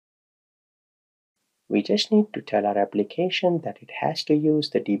We just need to tell our application that it has to use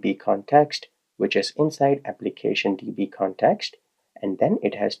the DbContext, which is inside ApplicationDbContext, and then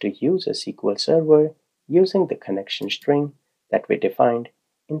it has to use a SQL Server using the connection string that we defined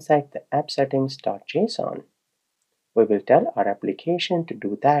inside the appsettings.json. We will tell our application to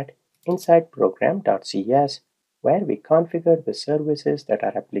do that inside Program.cs, where we configure the services that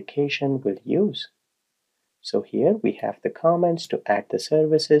our application will use. So here we have the comments to add the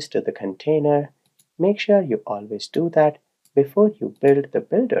services to the container. Make sure you always do that before you build the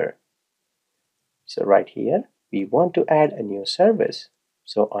builder. So right here, we want to add a new service.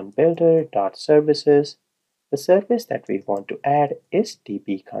 So on builder.services, the service that we want to add is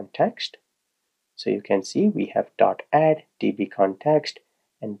DbContext. So you can see we have .add DbContext,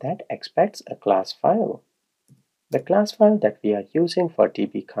 and that expects a class file. The class file that we are using for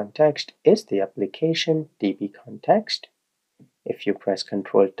DbContext is the application DbContext. If you press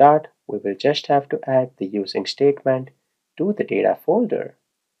Ctrl+, we will just have to add the using statement to the data folder.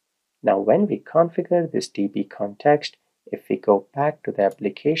 Now when we configure this DbContext, if we go back to the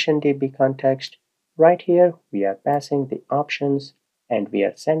application DbContext, right here we are passing the options and we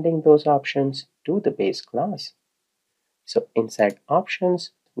are sending those options to the base class. So inside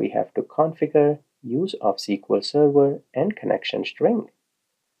options, we have to configure use of SQL Server and connection string.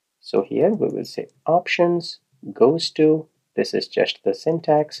 So here we will say options goes to, this is just the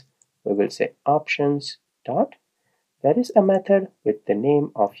syntax, we will say options dot. There is a method with the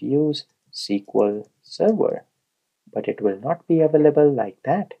name of use SQL Server, but it will not be available like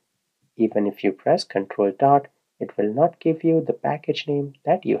that. Even if you press Ctrl+, it will not give you the package name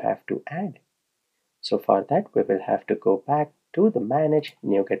that you have to add. So for that, we will have to go back to the Manage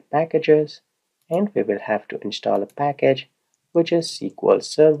NuGet Packages, and we will have to install a package which is SQL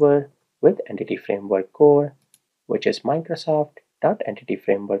Server with Entity Framework Core, which is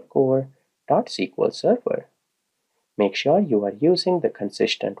Microsoft.EntityFrameworkCore.SQL Server. Make sure you are using the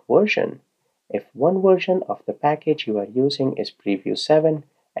consistent version. If one version of the package you are using is Preview 7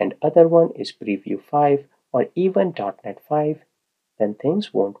 and other one is Preview 5 or even .NET 5, then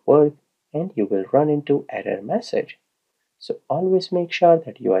things won't work and you will run into error message. So always make sure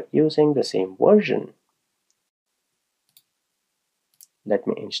that you are using the same version. Let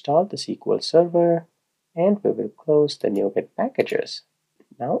me install the SQL Server and we will close the NuGet packages.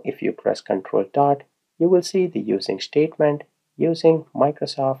 Now if you press Ctrl+, you will see the using statement using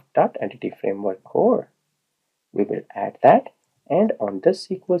Microsoft.EntityFrameworkCore. We will add that, and on this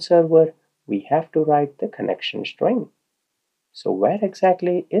SQL Server, we have to write the connection string. So where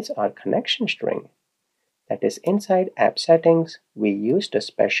exactly is our connection string? That is inside app settings, we used a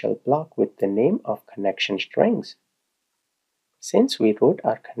special block with the name of connection strings. Since we wrote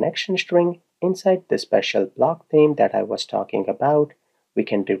our connection string inside the special block theme that I was talking about, we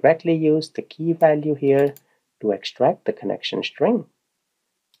can directly use the key value here to extract the connection string.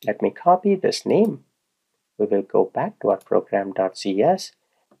 Let me copy this name. We will go back to our Program.cs,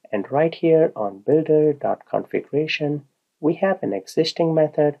 and right here on builder.configuration, we have an existing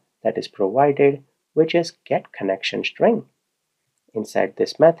method that is provided, which is getConnectionString. Inside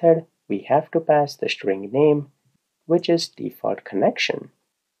this method, we have to pass the string name, which is default connection.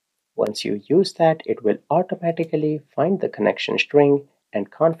 Once you use that, it will automatically find the connection string and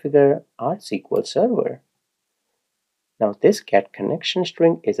configure our SQL Server. Now this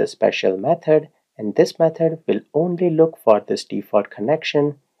getConnectionString is a special method, and this method will only look for this default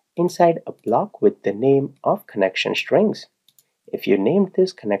connection inside a block with the name of connection strings. If you named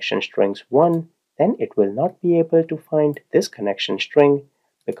this connection strings 1, then it will not be able to find this connection string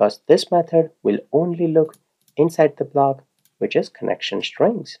because this method will only look inside the block which is connection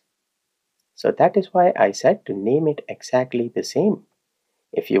strings. So that is why I said to name it exactly the same.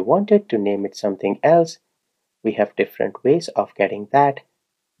 If you wanted to name it something else, we have different ways of getting that,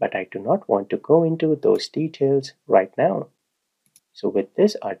 but I do not want to go into those details right now. So with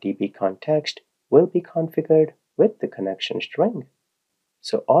this, our DbContext will be configured with the connection string.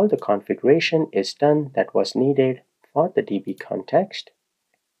 So all the configuration is done that was needed for the DbContext.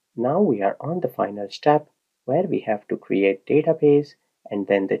 Now we are on the final step where we have to create database and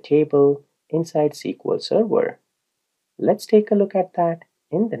then the table inside SQL Server. Let's take a look at that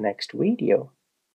in the next video.